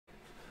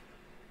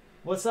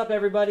What's up,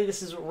 everybody?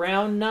 This is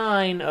round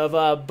 9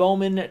 of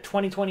Bowman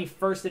 2020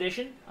 First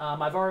Edition.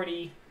 I've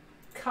already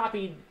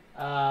copied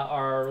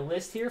our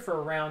list here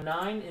for round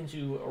 9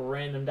 into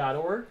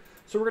random.org.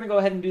 So we're going to go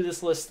ahead and do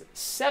this list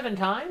 7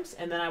 times,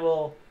 and then I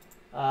will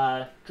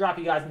drop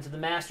you guys into the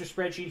master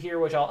spreadsheet here,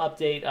 which I'll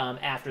update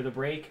after the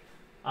break.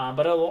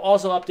 But it will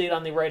also update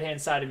on the right-hand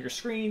side of your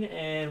screen,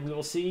 and we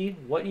will see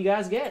what you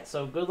guys get.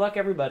 So good luck,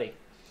 everybody.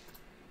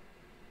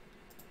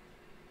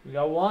 We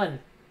got 1,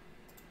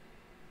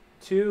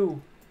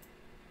 2,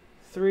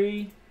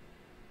 3,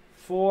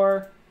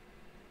 4,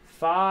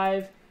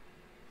 5,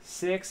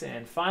 6,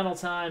 and final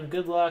time,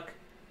 good luck,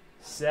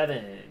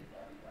 7.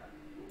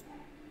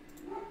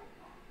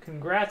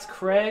 Congrats,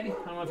 Craig.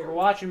 I don't know if you're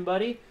watching,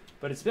 buddy,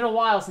 but it's been a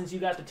while since you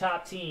got the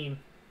top team,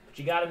 but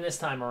you got him this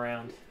time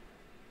around.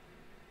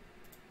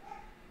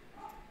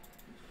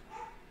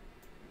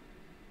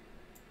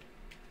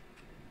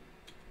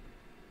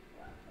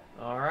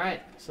 All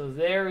right, so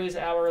there is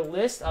our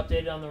list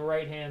updated on the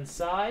right-hand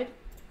side.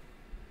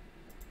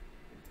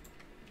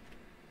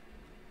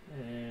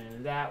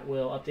 And that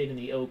will update in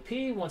the OP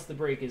once the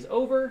break is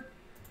over.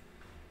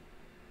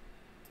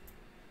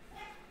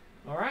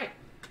 All right,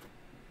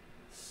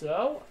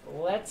 so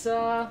let's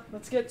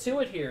get to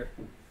it here.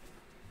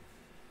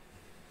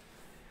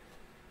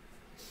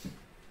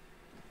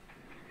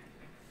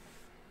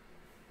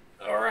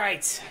 All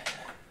right.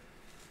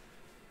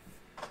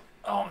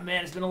 Oh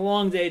man, it's been a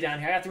long day down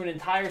here. I got through an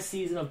entire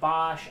season of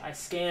Bosch. I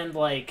scanned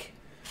like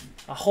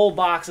a whole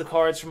box of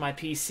cards from my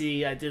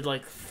PC. I did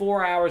like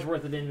 4 hours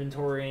worth of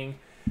inventorying.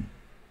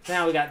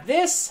 Now we got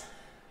this,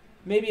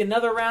 maybe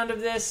another round of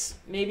this,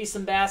 maybe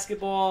some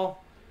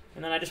basketball,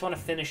 and then I just want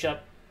to finish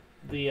up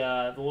the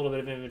little bit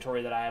of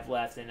inventory that I have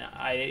left, and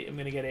I am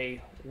going to get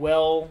a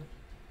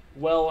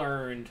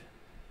well-earned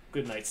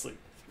good night's sleep.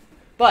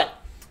 But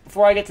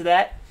before I get to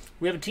that,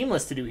 we have a team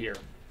list to do here.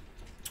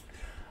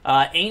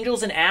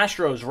 Angels and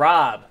Astros,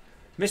 Rob.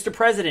 Mr.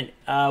 President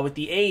with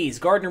the A's.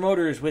 Gardner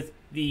Motors with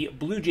the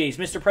Blue Jays.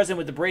 Mr. President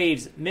with the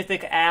Braves.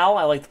 Mythic Al,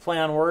 I like to play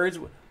on words,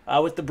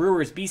 with the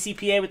Brewers.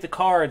 BCPA with the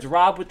Cards.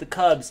 Rob with the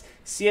Cubs.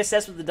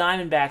 CSS with the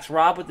Diamondbacks.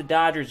 Rob with the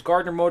Dodgers.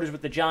 Gardner Motors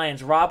with the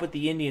Giants. Rob with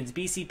the Indians.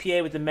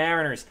 BCPA with the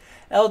Mariners.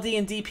 LD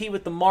and DP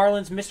with the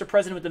Marlins. Mr.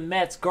 President with the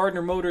Mets.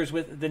 Gardner Motors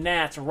with the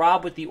Nats.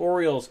 Rob with the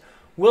Orioles.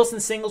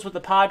 Wilson Singles with the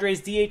Padres.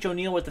 DH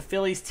O'Neill with the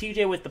Phillies.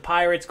 TJ with the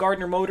Pirates.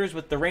 Gardner Motors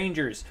with the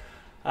Rangers.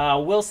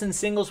 Wilson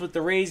Singles with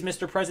the Rays,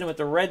 Mr. President with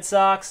the Red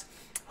Sox,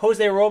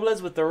 Jose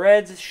Robles with the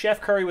Reds, Chef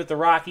Curry with the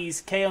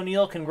Rockies, K.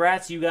 O'Neill,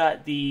 congrats, you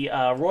got the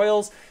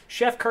Royals,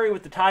 Chef Curry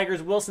with the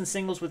Tigers, Wilson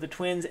Singles with the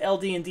Twins,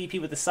 LD and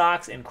DP with the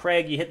Sox, and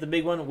Craig, you hit the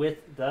big one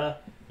with the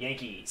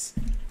Yankees.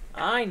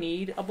 I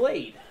need a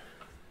blade.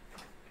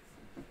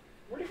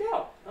 Where'd it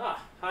go?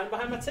 Hiding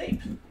behind my tape.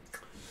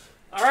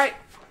 All right.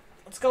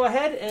 Let's go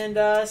ahead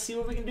and see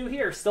what we can do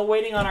here. Still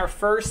waiting on our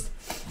first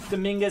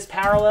Dominguez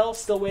parallel.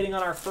 Still waiting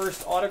on our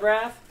first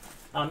autograph.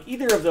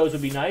 Either of those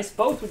would be nice.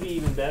 Both would be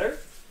even better.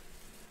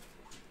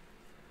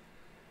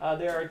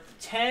 There are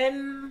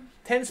 10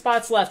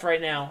 spots left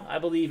right now, I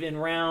believe, in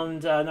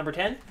round number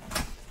 10.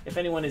 If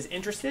anyone is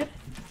interested,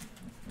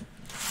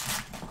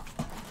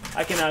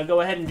 I can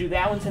go ahead and do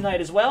that one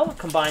tonight as well.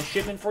 Combined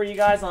shipment for you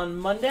guys on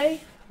Monday.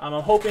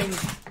 I'm hoping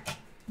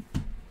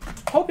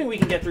we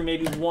can get through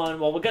maybe one.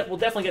 Well, we'll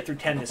definitely get through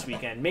 10 this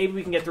weekend. Maybe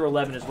we can get through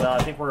 11 as well.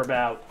 I think we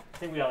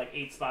got like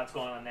 8 spots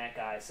going on that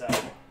guy. So,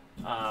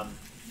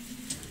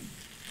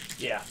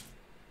 yeah.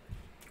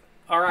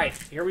 All right,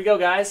 here we go,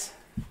 guys.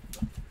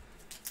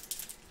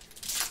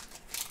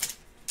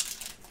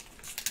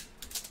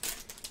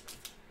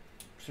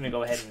 Just gonna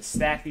go ahead and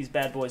stack these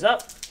bad boys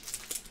up.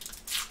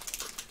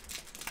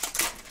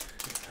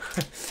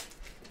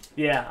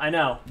 Yeah, I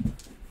know.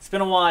 It's been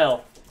a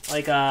while.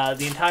 Like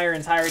the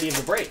entirety of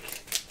the break.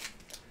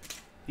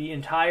 The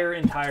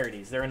entirety.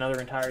 Is there another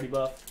entirety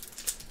buff?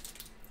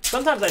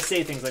 Sometimes I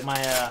say things like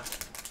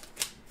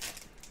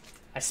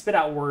I spit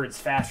out words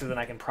faster than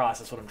I can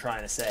process what I'm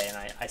trying to say, and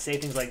I say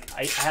things like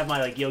I have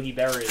my like Yogi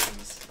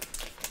Berra-isms,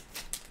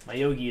 my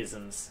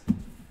Yogi-isms.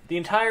 The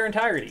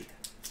entirety.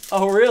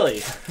 Oh,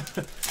 really?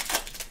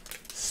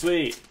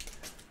 Sweet.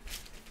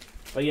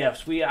 But yeah,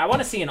 I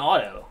want to see an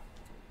auto.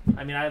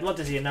 I mean, I'd love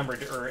to see a number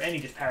or any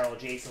just parallel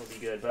Jason would be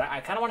good, but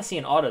I kind of want to see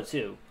an auto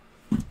too.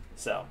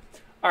 So,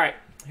 all right.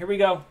 Here we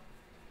go.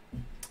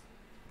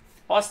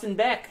 Austin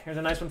Beck. Here's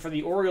a nice one for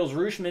the Orioles.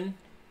 Rooshman.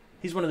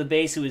 He's one of the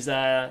base who is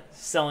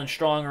selling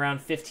strong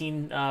around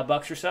 15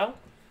 bucks or so.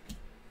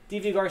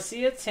 D.V.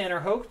 Garcia, Tanner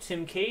Hoke,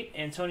 Tim Cate,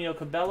 Antonio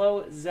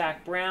Cabello,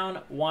 Zach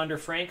Brown, Wander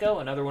Franco.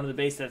 Another one of the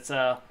base that's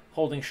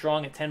holding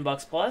strong at 10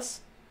 bucks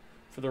plus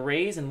for the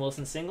Rays and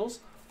Wilson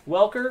Singles.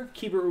 Welker,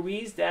 Keibert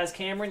Ruiz, Daz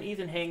Cameron,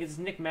 Ethan Hankins,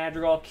 Nick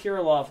Madrigal,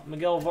 Kirilov,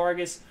 Miguel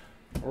Vargas,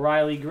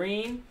 Riley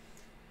Green,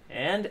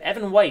 and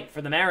Evan White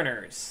for the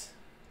Mariners.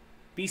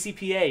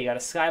 BCPA, you got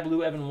a Sky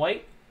Blue Evan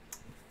White.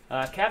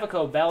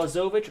 Cavaco,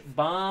 Balazovic,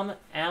 Baum,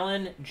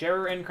 Allen,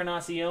 Gerard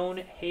Encarnacion,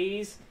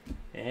 Hayes,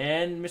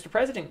 and Mr.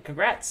 President,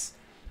 congrats.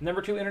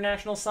 Number 2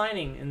 international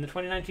signing in the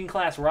 2019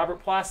 class,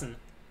 Robert Plasson.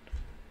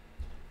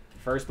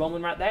 First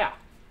Bowman right there.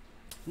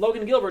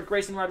 Logan Gilbert,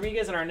 Grayson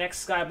Rodriguez, and our next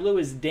Sky Blue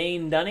is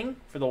Dane Dunning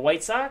for the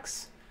White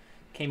Sox.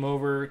 Came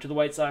over to the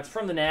White Sox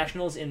from the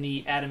Nationals in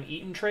the Adam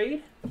Eaton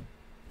trade a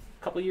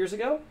couple years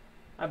ago.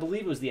 I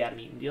believe it was the Adam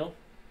Eaton deal.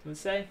 Does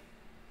it say?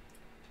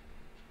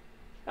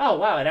 Oh,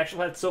 wow.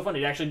 That's so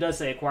funny. It actually does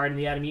say acquired in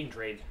the Adam Eaton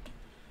trade.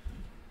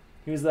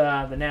 He was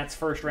the Nats'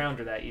 first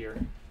rounder that year.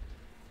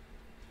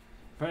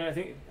 I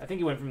think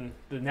he went from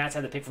the Nats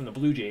had to pick from the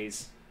Blue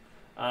Jays.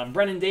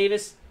 Brennan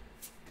Davis,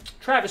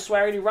 Travis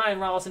Swaggerty, Ryan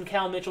Rollison,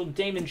 Cal Mitchell,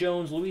 Damon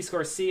Jones, Luis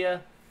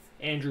Garcia,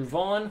 Andrew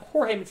Vaughn,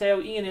 Jorge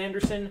Mateo, Ian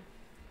Anderson,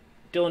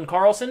 Dylan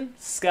Carlson,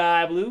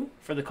 Sky Blue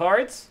for the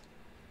Cards,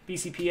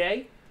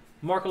 BCPA,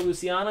 Marco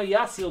Luciano,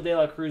 Yasiel De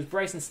La Cruz,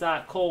 Bryson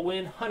Stott, Cole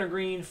Winn, Hunter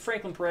Green,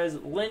 Franklin Perez,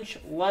 Lynch,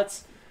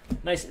 Lutz,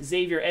 nice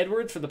Xavier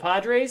Edwards for the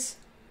Padres,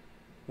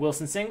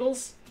 Wilson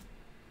Singles,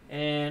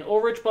 and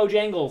Ulrich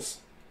Bojangles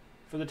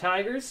for the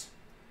Tigers.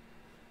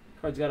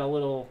 Card's got a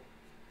little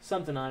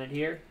something on it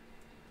here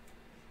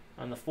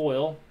on the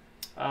foil,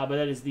 but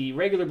that is the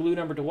regular blue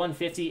number to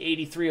 150,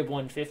 83 of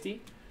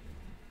 150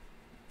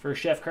 for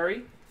Chef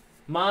Curry.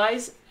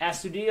 Mize,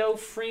 Astudillo,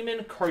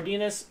 Freeman,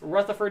 Cardenas,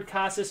 Rutherford,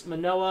 Casas,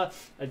 Manoa,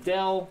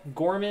 Adele,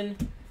 Gorman,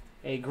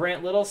 a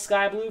Grant Little,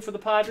 Sky Blue for the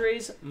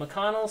Padres,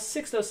 McConnell,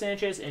 Sixto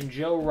Sanchez, and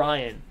Joe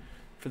Ryan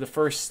for the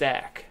first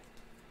stack.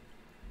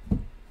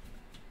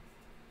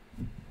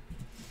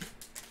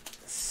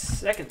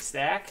 Second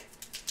stack.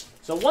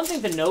 So one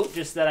thing to note,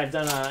 just that I've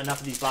done enough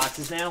of these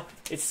boxes now,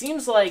 it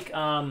seems like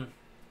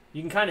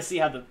you can kind of see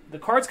how the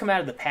cards come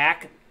out of the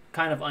pack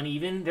kind of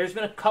uneven. There's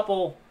been a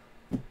couple,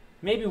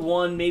 maybe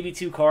one, maybe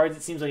two cards,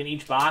 it seems like in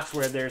each box,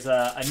 where there's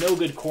a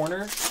no-good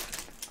corner.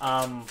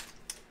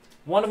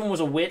 One of them was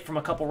a Witt from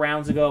a couple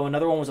rounds ago.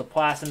 Another one was a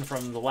Plasson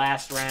from the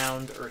last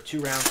round or 2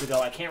 rounds ago.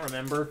 I can't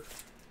remember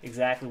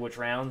exactly which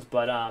rounds,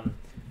 but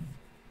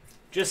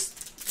just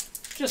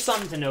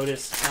something to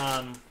notice.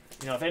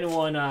 If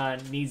anyone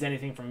needs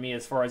anything from me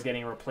as far as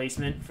getting a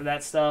replacement for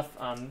that stuff,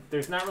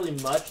 there's not really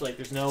much. Like,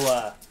 there's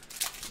no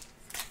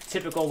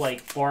typical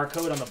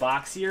barcode on the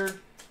box here.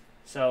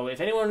 So if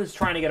anyone is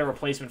trying to get a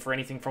replacement for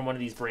anything from one of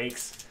these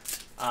breaks,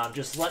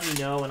 just let me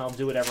know and I'll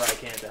do whatever I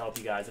can to help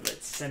you guys. If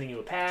it's sending you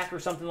a pack or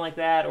something like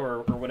that,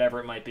 or whatever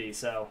it might be.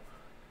 So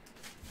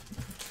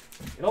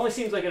it only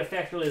seems like it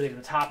affects really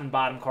the top and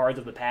bottom cards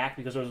of the pack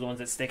because those are the ones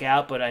that stick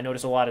out. But I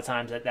notice a lot of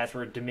times that's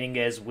where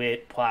Dominguez,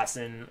 Witt,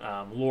 Plasson,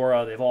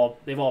 Laura,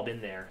 they've all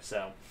been there.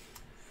 So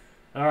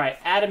all right,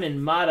 Adam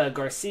and Mata,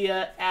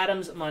 Garcia,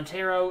 Adams,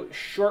 Montero,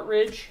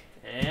 Shortridge,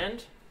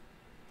 and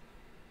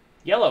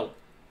yellow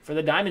for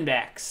the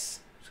Diamondbacks.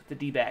 The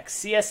D-backs.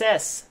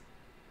 CSS.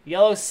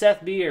 Yellow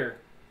Seth Beer.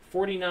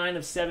 49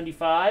 of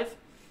 75.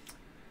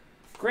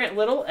 Grant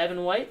Little,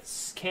 Evan White,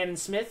 Cannon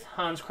Smith,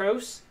 Hans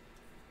Kroos.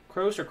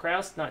 Kroos or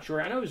Kraus? Not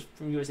sure. I know he was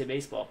from USA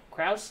Baseball.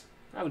 Kraus?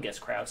 I would guess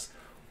Kraus.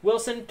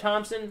 Wilson,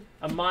 Thompson,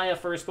 Amaya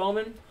first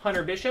Bowman.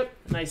 Hunter Bishop.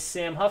 Nice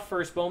Sam Huff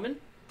first Bowman.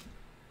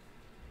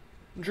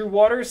 Drew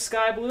Waters,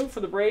 Sky Blue for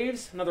the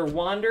Braves. Another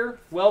Wander.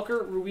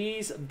 Welker,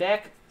 Ruiz,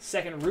 Beck.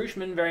 Second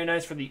Rooshman, very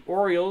nice for the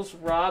Orioles.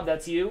 Rob,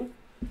 that's you.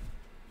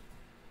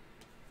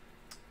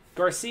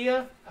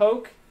 Garcia,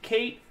 Hoke,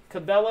 Kate,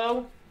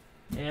 Cabello.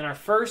 And our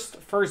first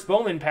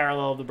Bowman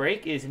parallel of the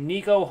break is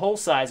Nico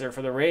Holsizer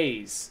for the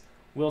Rays.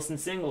 Wilson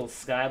Singles,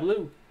 Sky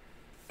Blue.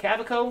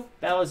 Cavaco,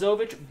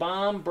 Balazovic,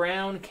 Baum,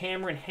 Brown,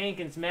 Cameron,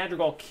 Hankins,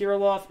 Madrigal,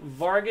 Kirilloff,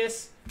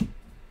 Vargas.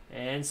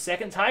 And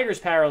second Tigers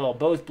parallel,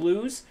 both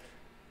blues.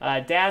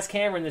 Daz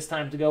Cameron this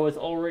time to go with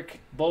Ulrich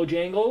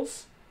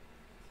Bojangles.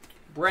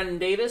 Brennan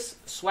Davis,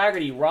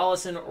 Swaggerty,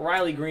 Rollison,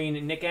 Riley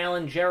Green, Nick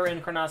Allen, Jera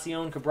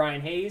Encarnacion,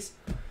 Cabrian Hayes.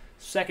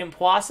 Second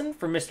Plasson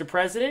for Mr.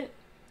 President.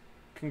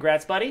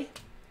 Congrats, buddy.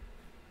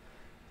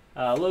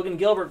 Logan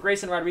Gilbert,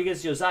 Grayson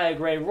Rodriguez, Josiah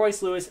Gray,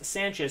 Royce Lewis,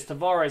 Sanchez,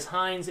 Tavares,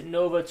 Hines,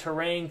 Nova,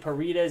 Terang,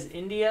 Paredes,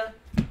 India.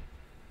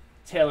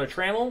 Taylor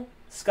Trammell,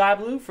 Sky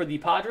Blue for the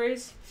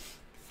Padres.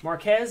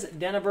 Marquez,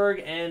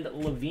 Denneberg, and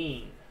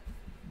Levine.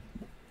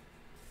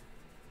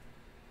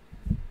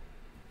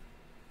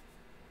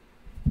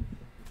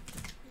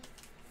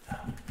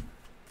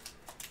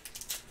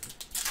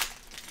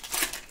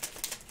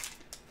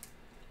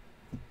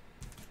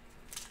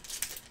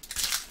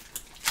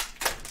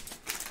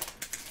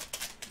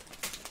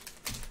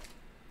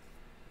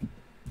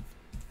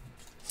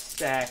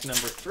 Stack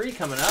number 3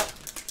 coming up.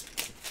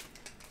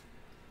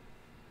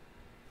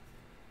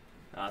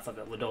 I thought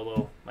that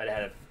Lodolo might have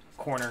had a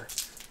corner.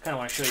 Kind of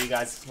want to show you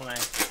guys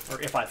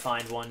or if I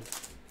find one.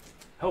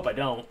 I hope I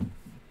don't.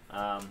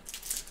 I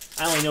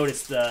only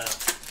noticed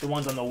the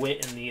ones on the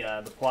Witt and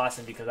the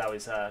Plasson because I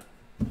was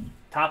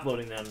top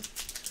loading them,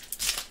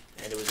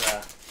 and it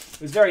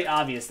was very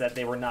obvious that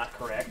they were not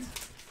correct.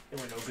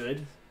 They were no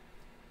good.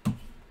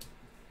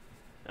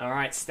 All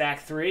right,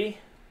 stack 3.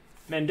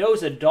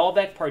 Mendoza,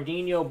 Dahlbeck,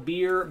 Pardinho,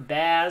 Beer,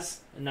 Baz.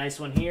 A nice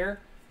one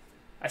here.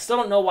 I still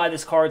don't know why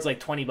this card's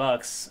like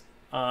 $20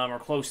 or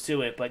close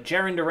to it, but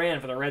Jarren Duran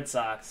for the Red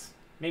Sox.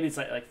 Maybe it's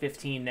like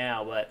 15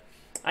 now, but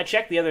I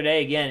checked the other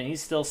day again, and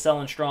he's still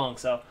selling strong.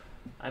 So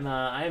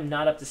I am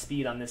not up to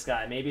speed on this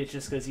guy. Maybe it's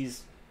just because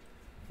he's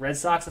Red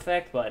Sox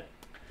effect, but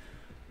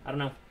I don't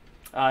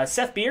know.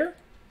 Seth Beer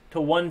to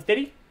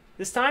 150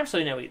 this time. So,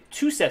 we have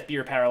 2 Seth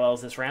Beer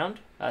parallels this round.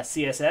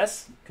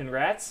 CSS,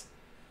 congrats.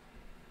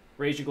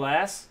 Raise your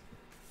glass.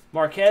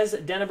 Marquez,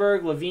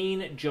 Denneberg,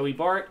 Levine, Joey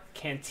Bart,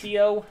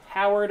 Cantillo,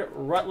 Howard,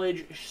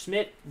 Rutledge,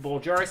 Schmidt,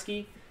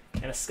 Boljarski,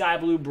 and a sky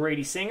blue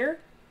Brady Singer.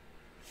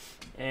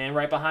 And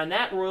right behind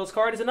that Royals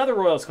card is another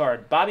Royals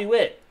card, Bobby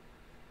Witt.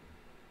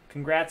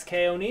 Congrats,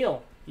 K.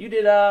 O'Neill. You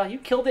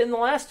killed it in the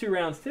last 2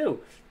 rounds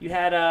too. You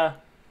had I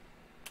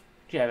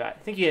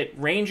think you hit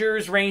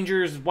Rangers,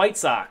 White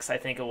Sox, I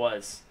think it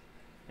was.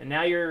 And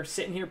now you're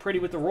sitting here pretty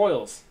with the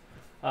Royals.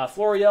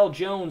 Florial,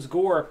 Jones,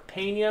 Gore,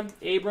 Pena,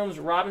 Abrams,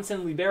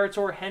 Robinson,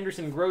 Liberator,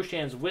 Henderson,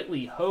 Groshans,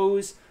 Whitley,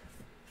 Hose.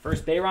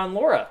 First Bayron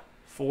Laura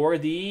for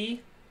the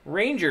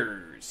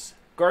Rangers.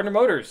 Gardner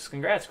Motors.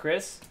 Congrats,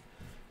 Chris.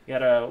 You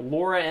got a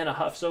Laura and a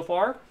Huff so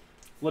far.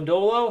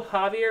 Lodolo,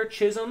 Javier,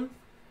 Chisholm.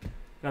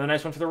 Another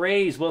nice one for the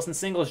Rays. Wilson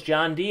Singles,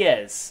 John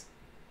Diaz.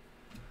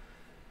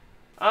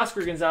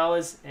 Oscar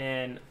Gonzalez,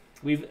 and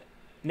we've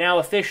now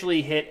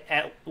officially hit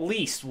at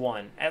least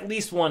one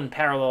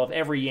parallel of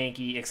every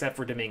Yankee except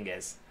for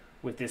Dominguez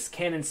with this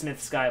Cannon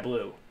Smith Sky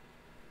Blue.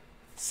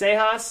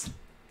 Sejas,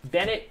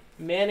 Bennett,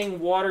 Manning,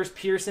 Waters,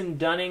 Pearson,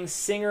 Dunning,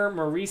 Singer,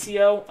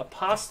 Mauricio,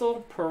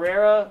 Apostle,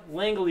 Pereira,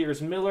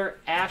 Langoliers, Miller,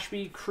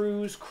 Ashby,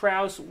 Cruz,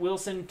 Krause,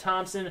 Wilson,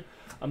 Thompson,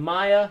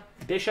 Amaya,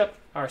 Bishop,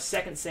 our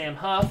second Sam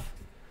Huff,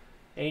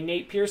 a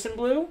Nate Pearson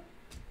Blue,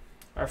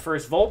 our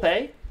first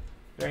Volpe,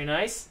 very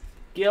nice,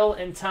 Gill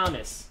and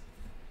Thomas.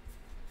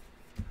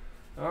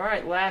 All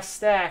right, last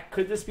stack.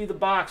 Could this be the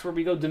box where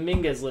we go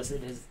Dominguez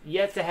listed? It has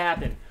yet to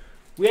happen.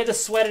 We had to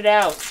sweat it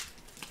out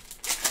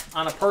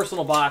on a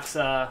personal box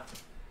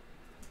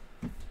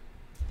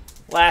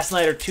last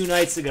night or 2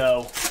 nights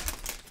ago.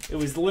 It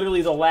was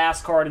literally the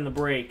last card in the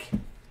break.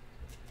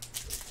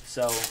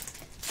 So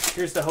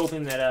here's to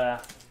hoping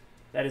that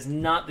that is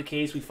not the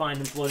case. We find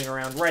him floating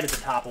around right at the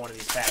top of one of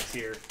these packs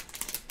here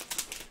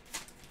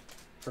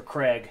for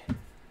Craig.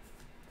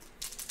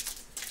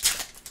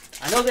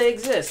 I know they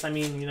exist. I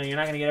mean, you're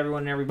not going to get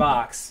everyone in every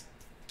box.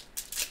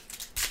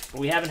 But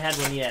we haven't had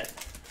one yet.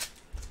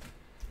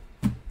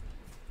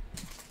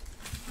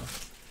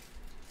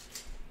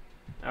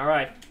 All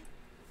right.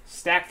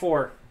 Stack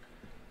 4.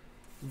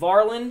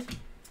 Varland,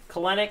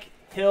 Kalenic,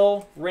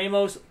 Hill,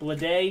 Ramos,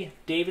 Blade,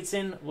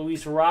 Davidson,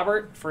 Luis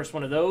Robert. First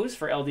one of those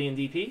for LD and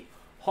DP.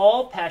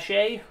 Hall,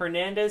 Pache,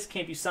 Hernandez,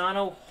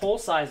 Campusano,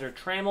 Holsizer,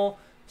 Trammell,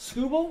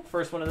 Skubal.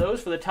 First one of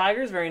those for the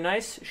Tigers. Very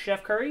nice.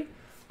 Chef Curry.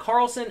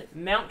 Carlson,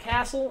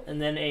 Mountcastle,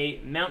 and then a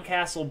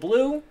Mountcastle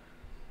Blue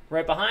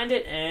right behind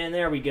it, and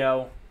there we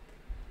go.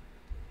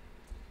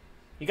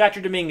 You got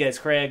your Dominguez,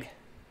 Craig.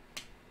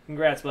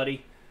 Congrats,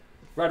 buddy.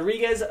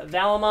 Rodriguez,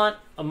 Valamont,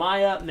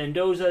 Amaya,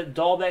 Mendoza,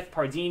 Dahlbeck,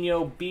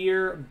 Pardinho,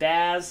 Beer,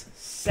 Baz,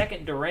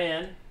 second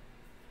Duran,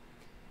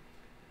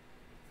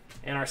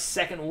 and our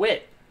second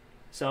Witt.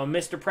 So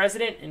Mr.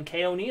 President and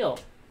K. O'Neill.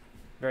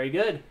 Very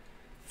good.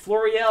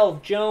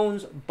 Florial,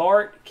 Jones,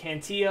 Bart,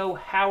 Cantillo,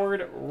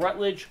 Howard,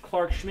 Rutledge,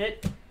 Clark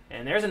Schmidt.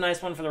 And there's a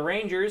nice one for the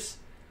Rangers.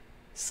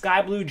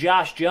 Sky Blue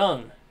Josh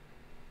Jung.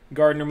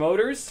 Gardner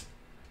Motors.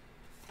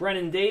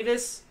 Brennan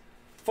Davis.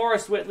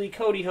 Forrest Whitley,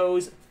 Cody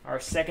Hose.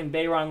 Our second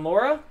Bayron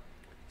Laura.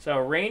 So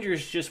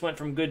Rangers just went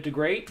from good to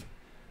great.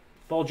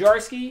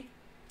 Boljarski.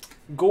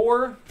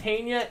 Gore,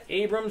 Pena,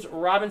 Abrams,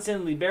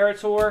 Robinson,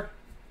 Liberator.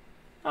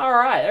 All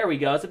right, there we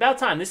go. It's about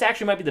time. This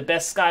actually might be the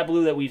best Sky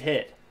Blue that we've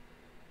hit.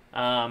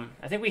 I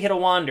think we hit a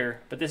Wander,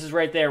 but this is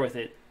right there with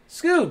it.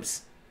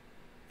 Scoobs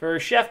for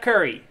Chef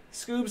Curry.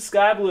 Scoobs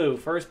Sky Blue,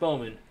 first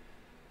Bowman.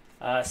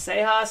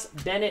 Sejas,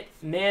 Bennett,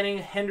 Manning,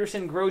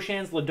 Henderson,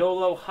 Groshans,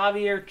 Lodolo,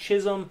 Javier,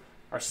 Chisholm,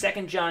 our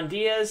second John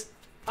Diaz,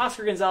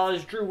 Oscar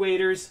Gonzalez, Drew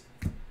Waiters.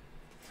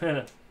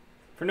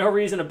 For no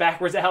reason, a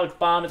backwards Alex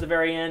Bomb at the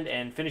very end,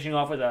 and finishing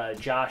off with a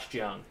Josh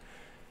Jung.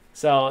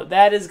 So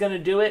that is going to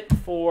do it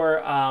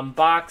for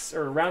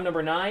round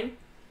number 9.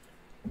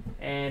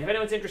 And if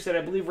anyone's interested,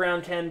 I believe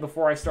round 10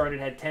 before I started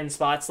had 10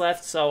 spots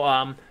left. So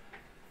let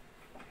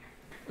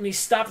me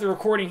stop the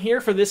recording here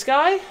for this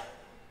guy.